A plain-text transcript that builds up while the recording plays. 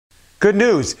Good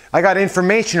news, I got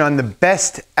information on the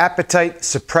best appetite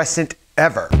suppressant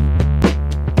ever.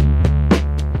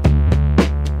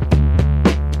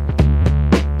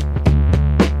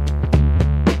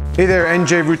 Hey there,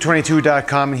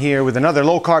 NJRoot22.com here with another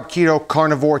low-carb keto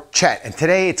carnivore chat, and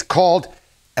today it's called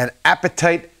an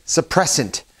appetite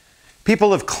suppressant.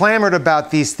 People have clamored about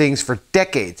these things for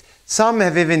decades. Some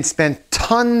have even spent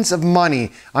tons of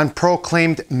money on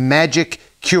proclaimed magic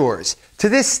cures. To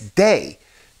this day,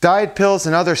 diet pills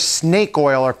and other snake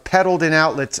oil are peddled in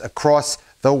outlets across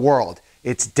the world.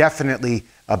 It's definitely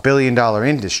a billion-dollar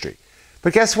industry.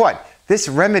 But guess what? This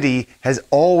remedy has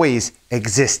always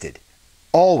existed.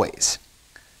 Always.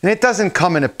 And it doesn't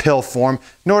come in a pill form,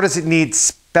 nor does it need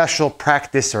special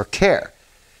practice or care.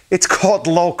 It's called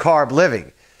low-carb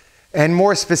living. And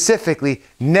more specifically,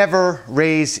 never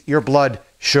raise your blood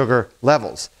sugar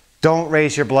levels. Don't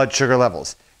raise your blood sugar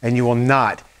levels, and you will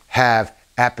not have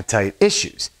appetite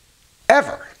issues.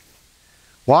 Ever.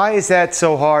 Why is that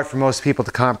so hard for most people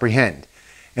to comprehend?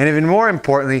 And even more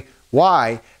importantly,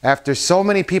 why, after so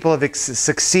many people have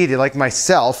succeeded, like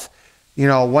myself,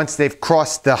 once they've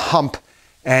crossed the hump,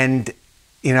 and,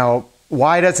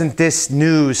 why doesn't this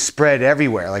news spread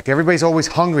everywhere? Like, everybody's always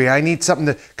hungry. I need something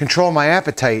to control my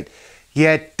appetite.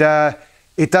 Yet,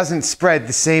 it doesn't spread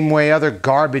the same way other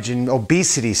garbage and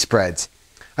obesity spreads.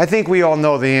 I think we all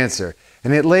know the answer.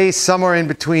 And it lays somewhere in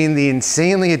between the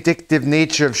insanely addictive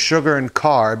nature of sugar and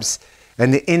carbs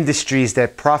and the industries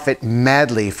that profit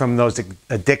madly from those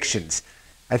addictions.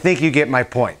 I think you get my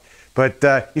point. But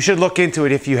you should look into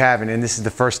it if you haven't, and this is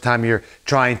the first time you're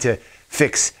trying to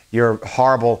fix your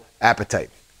horrible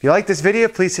appetite. If you like this video,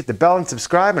 please hit the bell and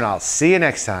subscribe, and I'll see you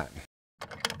next time.